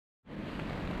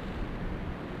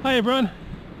Hi everyone,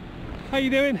 how you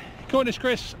doing? Cornish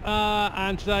Chris,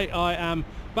 and today I am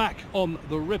back on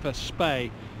the River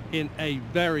Spey in a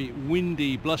very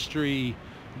windy, blustery,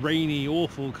 rainy,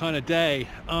 awful kind of day.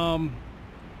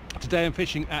 Today I'm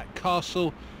fishing at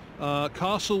Castle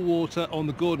Water on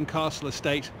the Gordon Castle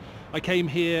estate. I came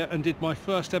here and did my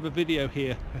first ever video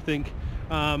here, I think,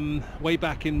 way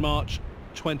back in March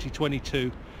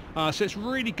 2022. So it's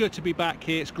really good to be back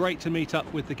here. It's great to meet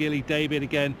up with the Ghillie David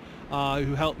again,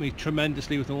 who helped me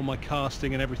tremendously with all my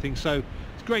casting and everything. So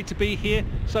it's great to be here.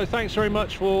 So thanks very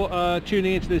much for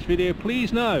tuning into this video.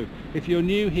 Please know, if you're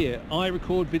new here, I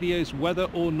record videos whether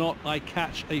or not I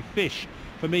catch a fish.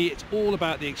 For me, it's all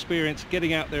about the experience,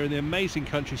 getting out there in the amazing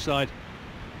countryside,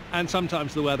 and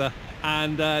sometimes the weather,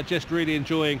 and just really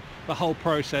enjoying the whole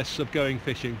process of going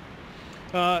fishing.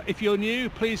 If you're new,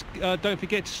 please don't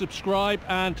forget to subscribe,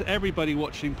 and to everybody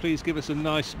watching, please give us a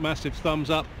nice massive thumbs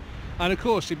up. And of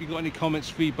course, if you've got any comments,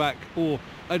 feedback or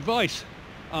advice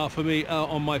for me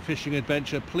on my fishing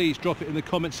adventure, please drop it in the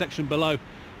comment section below,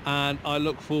 and I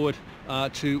look forward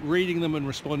to reading them and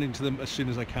responding to them as soon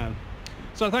as I can.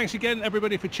 So thanks again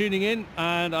everybody for tuning in,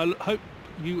 and I hope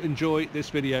you enjoy this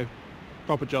video.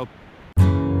 Proper job.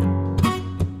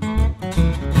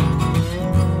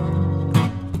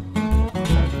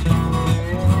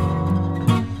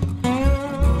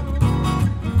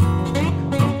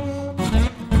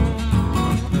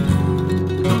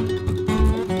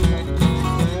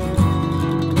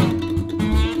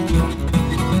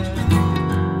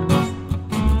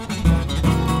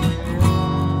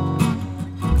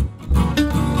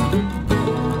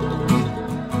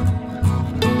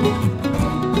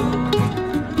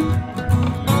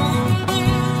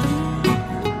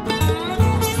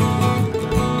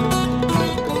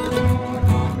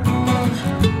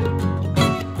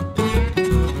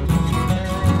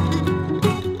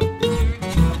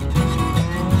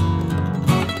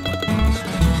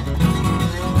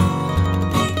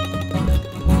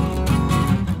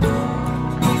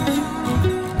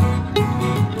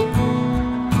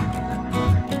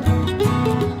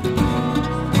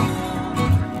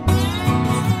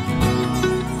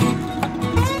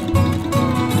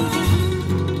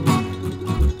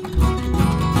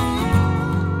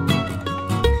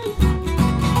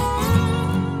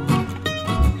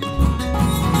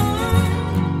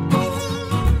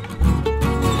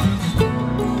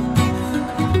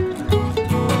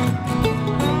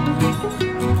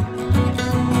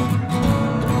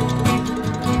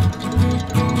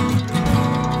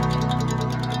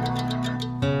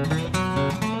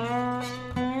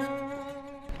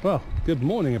 Well, good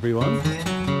morning everyone.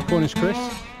 Cornish Chris,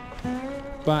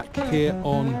 back here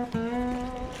on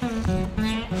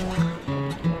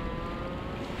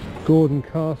Gordon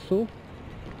Castle,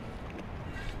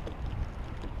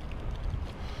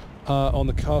 on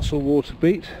the Castle Water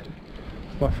beat.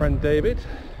 My friend David,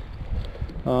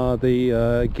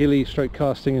 the Ghillie stroke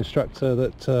casting instructor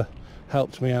that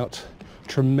helped me out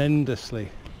tremendously.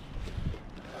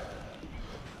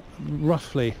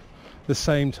 Roughly the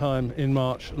same time in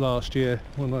March last year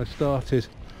when I started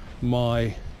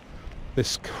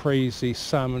this crazy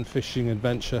salmon fishing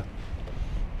adventure.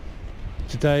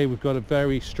 Today we've got a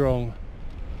very strong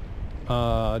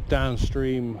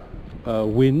downstream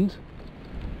wind.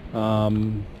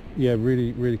 Yeah,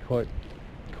 really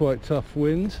quite tough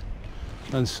wind,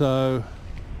 and so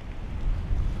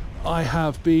I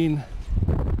have been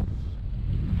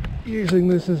using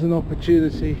this as an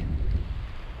opportunity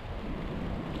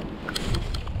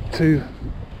to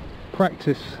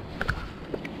practice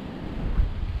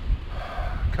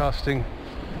casting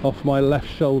off my left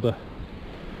shoulder,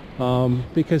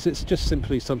 because it's just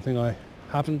simply something I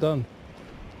haven't done,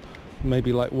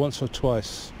 maybe like once or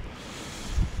twice.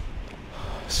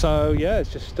 So yeah,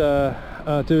 it's just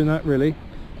doing that really.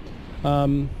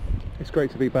 It's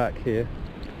great to be back here,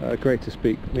 great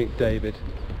to meet David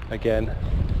again,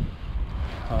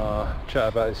 chat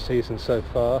about his season so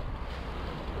far.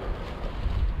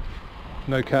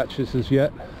 No catches as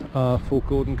yet for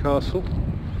Gordon Castle.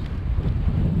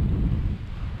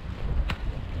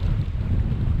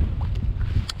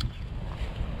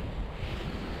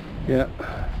 Yeah,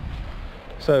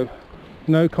 so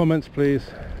no comments please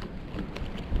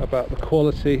about the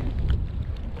quality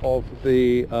of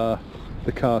the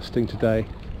casting today.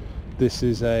 This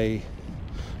is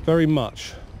very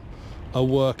much a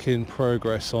work in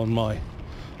progress on my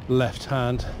left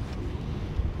hand.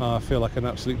 I feel like an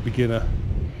absolute beginner,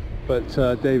 but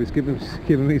David's given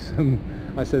me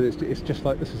some. I said it's just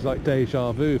like, this is like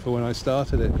deja vu for when I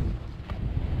started it,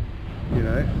 you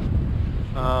know,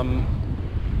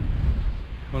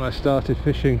 when I started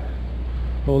fishing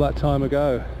all that time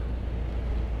ago.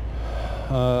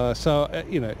 So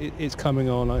you know, it's coming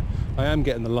on. I am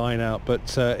getting the line out,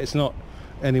 but it's not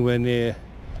anywhere near,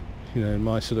 you know,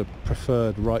 my sort of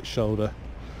preferred right shoulder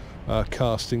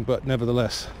casting, but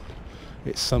nevertheless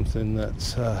it's something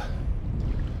that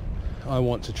I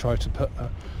want to try to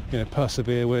you know,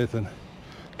 persevere with and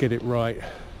get it right.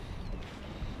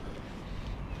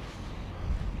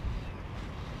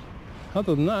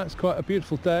 Other than that, it's quite a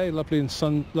beautiful day, lovely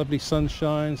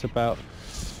sunshine. It's about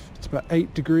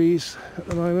 8 degrees at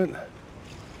the moment.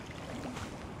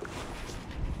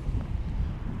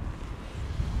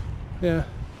 Yeah,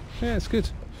 it's good.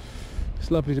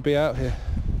 It's lovely to be out here.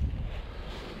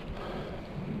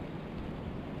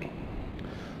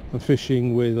 I'm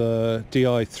fishing with a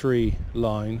DI3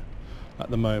 line at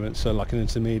the moment, so like an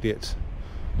intermediate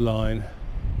line.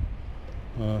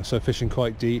 So fishing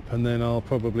quite deep, and then I'll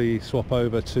probably swap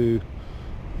over to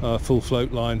a full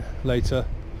float line later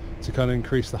to kind of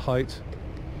increase the height.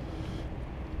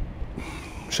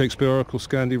 Shakespeare Oracle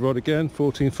Scandi rod again,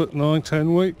 14'9",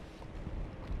 10 weight.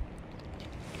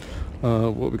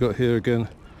 What we got here again?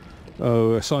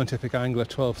 Oh, a Scientific Angler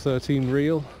 12-13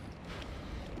 reel.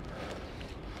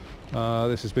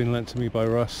 This has been lent to me by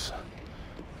Russ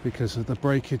because of the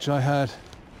breakage I had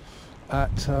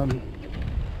at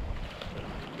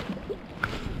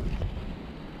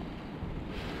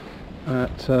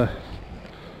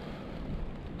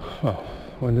well,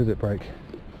 when did it break?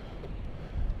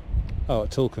 Oh,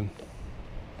 at Tulkan.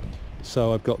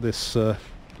 So I've got this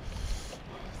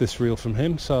this reel from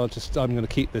him, so I'm going to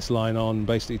keep this line on,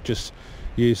 basically just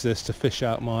use this to fish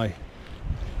out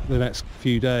the next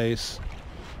few days,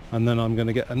 and then I'm going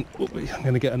to get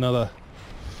another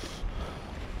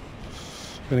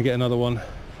one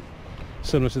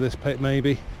similar to this,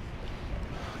 maybe.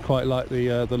 Quite like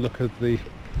the look of the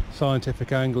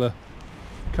Scientific Angler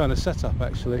kind of setup,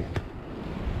 actually.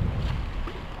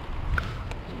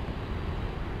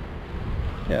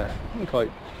 Yeah, I'm quite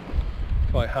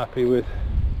happy with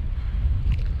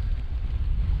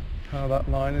how that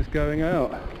line is going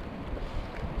out.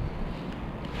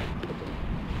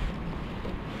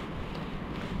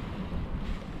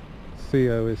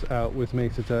 Theo is out with me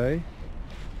today.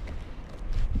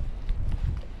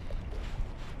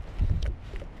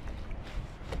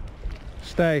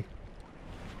 Stay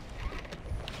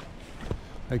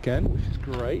again, which is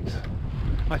great.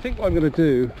 I think what I'm going to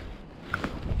do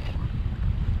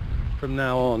from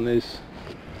now on is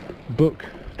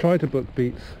try to book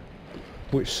beats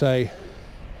which are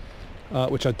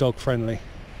dog friendly,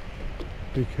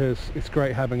 because it's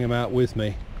great having him out with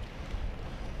me.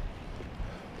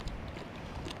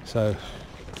 So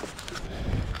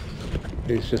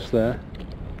he's just there.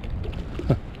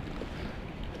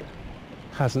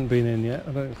 Hasn't been in yet,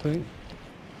 I don't think.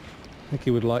 I think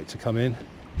he would like to come in,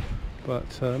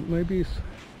 but maybe he's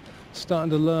starting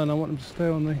to learn. I want him to stay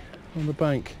on the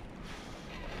bank.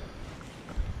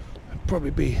 It'd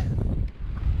probably be a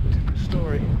different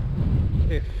story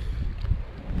if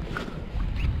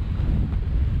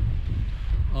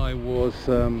I was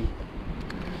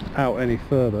out any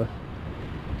further.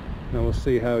 Now we'll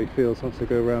see how he feels once I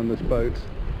go around this boat.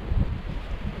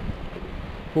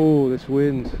 Oh, this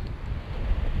wind.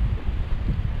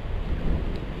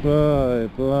 Oh,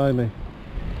 blimey.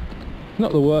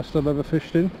 Not the worst I've ever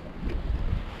fished in.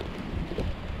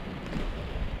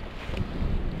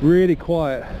 Really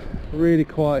quiet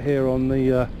here on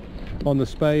the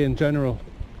Spey in general.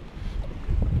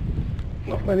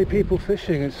 Not many people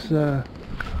fishing. It's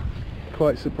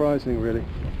quite surprising, really.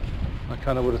 I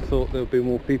kind of would have thought there would be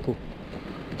more people.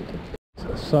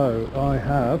 So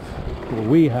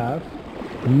we have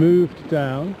moved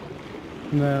down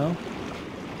now.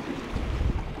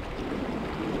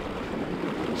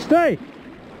 Stay!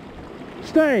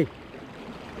 Stay!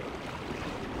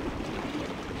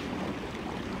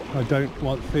 I don't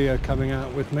want Theo coming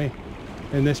out with me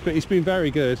in this, but he's been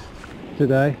very good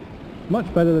today.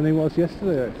 Much better than he was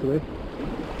yesterday, actually.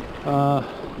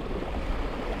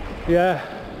 Yeah.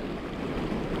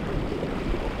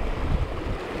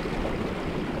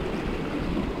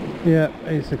 Yeah,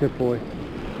 he's a good boy.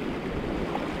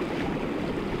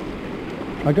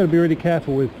 I've got to be really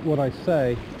careful with what I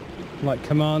say, like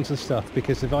commands and stuff,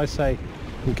 because if I say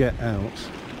get out,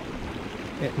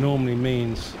 it normally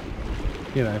means,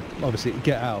 you know, obviously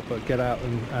get out, but get out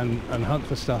and hunt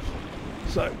for stuff.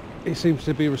 So he seems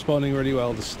to be responding really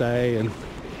well to stay and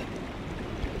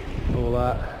all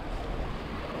that.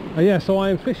 Yeah, so I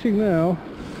am fishing now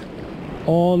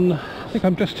on, I think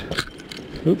I'm just,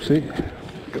 oopsie,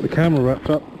 got the camera wrapped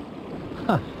up.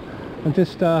 I'm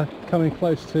just coming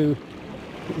close to,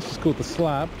 this is called the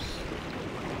Slabs.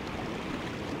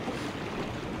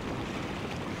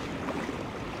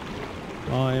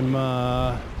 I'm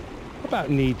about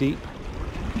knee deep.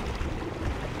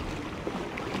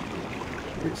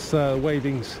 It's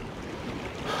wading's,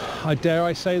 dare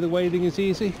I say the wading is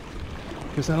easy,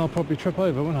 because then I'll probably trip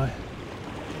over, won't I?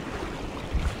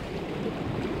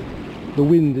 The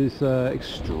wind is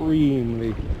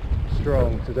extremely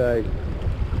strong today,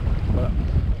 but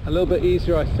a little bit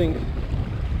easier, I think,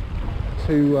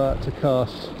 to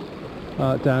cast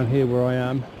down here where I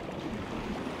am,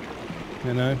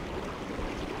 you know.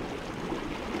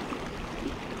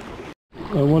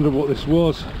 I wonder what this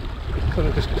was. Kind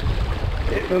of just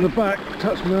hit me on the back,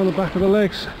 touched me on the back of the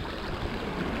legs.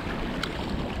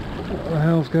 What the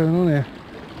hell's going on here?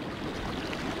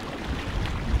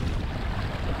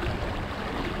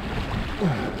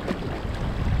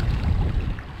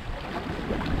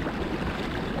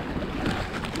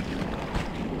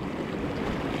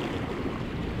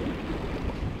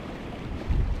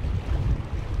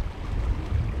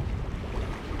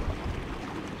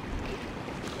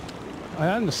 I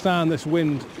understand this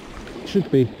wind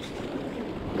should be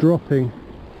dropping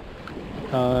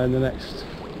in the next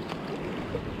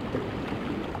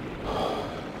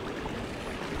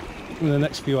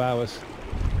few hours.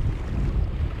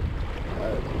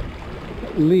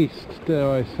 At least, dare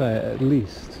I say it, at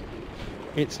least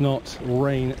it's not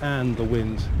rain and the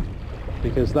wind,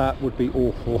 because that would be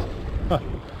awful.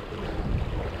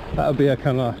 That would be a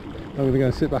kind of, I'm going to go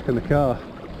and sit back in the car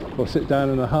or sit down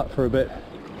in the hut for a bit.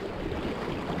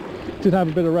 Did have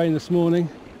a bit of rain this morning.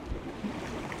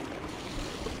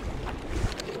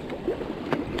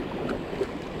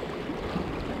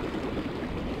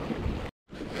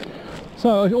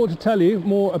 So I ought to tell you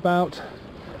more about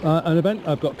an event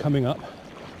I've got coming up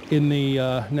in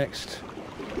the next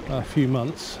few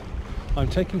months. I'm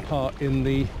taking part in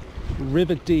the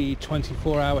River Dee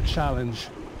 24-hour challenge.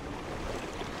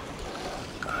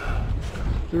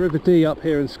 The River Dee up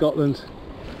here in Scotland,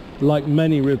 like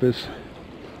many rivers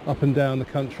up and down the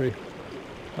country,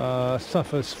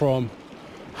 suffers from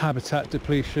habitat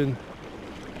depletion,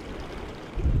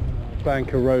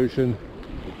 bank erosion,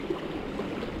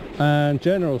 and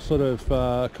general sort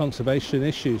of conservation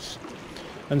issues.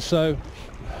 And so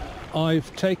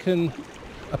I've taken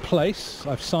a place,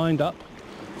 I've signed up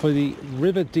for the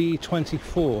River Dee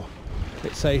 24.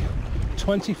 It's a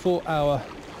 24-hour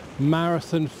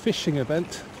marathon fishing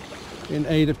event in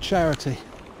aid of charity.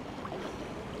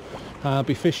 I'll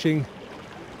be fishing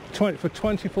for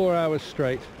 24 hours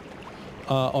straight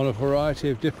on a variety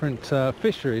of different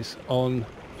fisheries on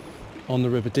the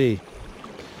River Dee.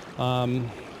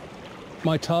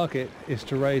 My target is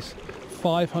to raise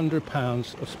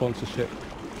 £500 of sponsorship,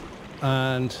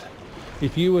 and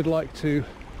if you would like to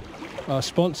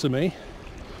sponsor me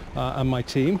and my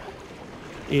team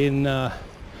in that,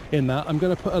 I'm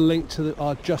going to put a link to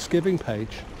our Just Giving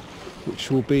page, which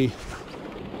will be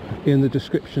in the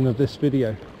description of this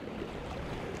video.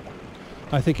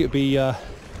 I think it'd be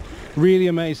really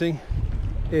amazing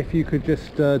if you could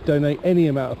just donate any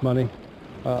amount of money.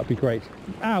 It'd be great.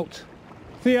 Out!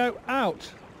 Theo,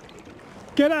 out!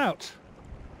 Get out!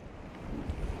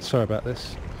 Sorry about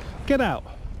this. Get out!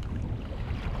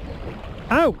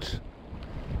 Out!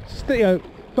 Theo,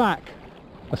 back!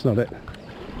 That's not it.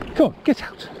 Come on, get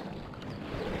out!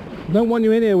 I don't want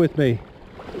you in here with me.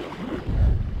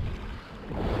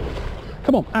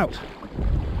 Come on, out!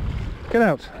 Get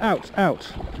out, out,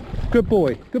 out! Good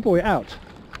boy, out!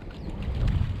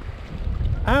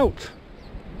 Out!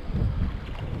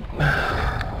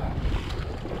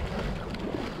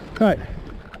 Right.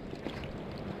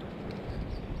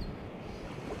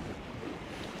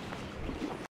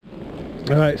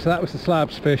 Alright, so that was the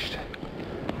slabs fished.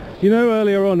 You know,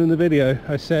 earlier on in the video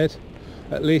I said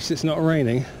at least it's not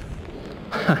raining.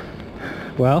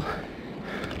 Well,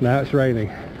 now it's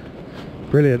raining.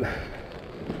 Brilliant.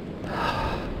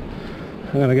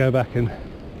 I'm going to go back and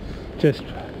just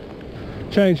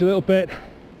change a little bit.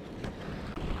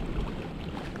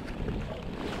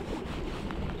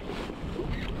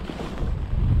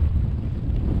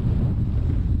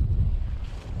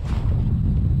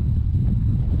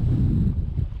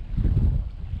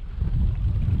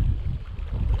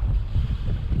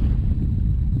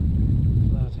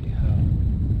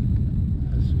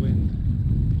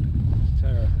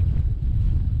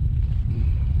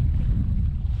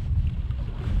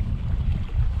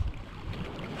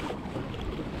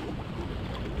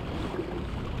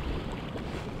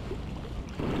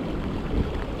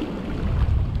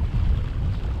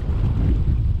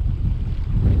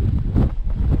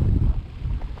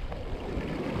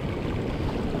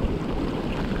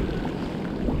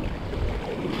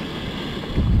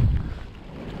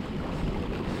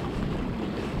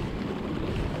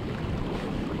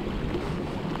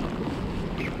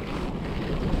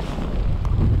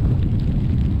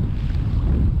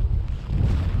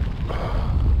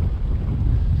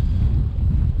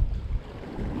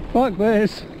 Fuck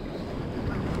this.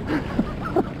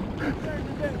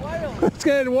 It's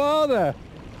getting wilder.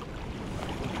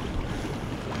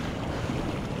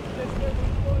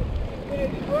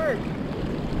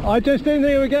 I just didn't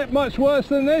think it would get much worse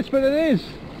than this, but it is.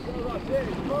 Well, that's it,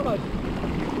 it's coloured.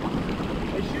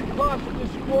 It should pass with the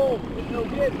squall, it'll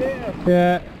get better.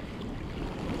 Yeah.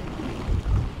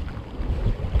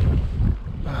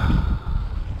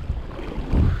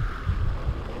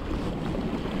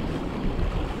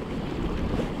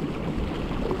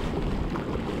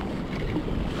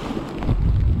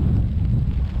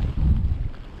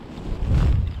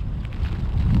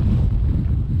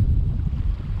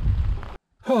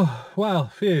 Oh, well,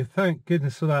 phew, thank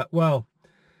goodness for that. Well,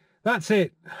 that's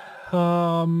it.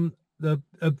 A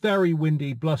very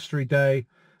windy, blustery day.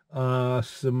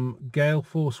 Some gale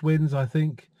force winds, I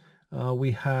think.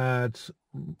 We had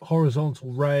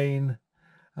horizontal rain.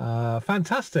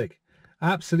 Fantastic.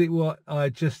 Absolutely what I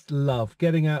just love.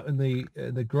 Getting out in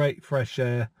the great fresh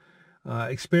air,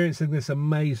 experiencing this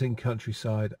amazing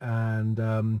countryside.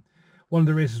 And one of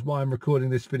the reasons why I'm recording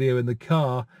this video in the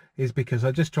car is because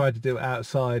I just tried to do it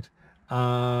outside,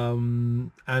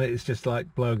 and it's just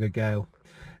like blowing a gale.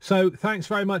 So thanks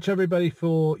very much everybody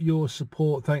for your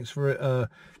support. Thanks for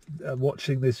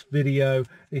watching this video.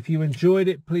 If you enjoyed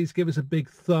it, please give us a big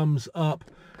thumbs up,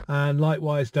 and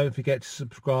likewise don't forget to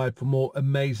subscribe for more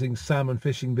amazing salmon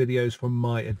fishing videos from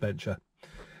my adventure.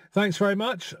 Thanks very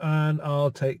much, and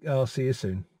I'll see you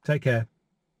soon. Take care.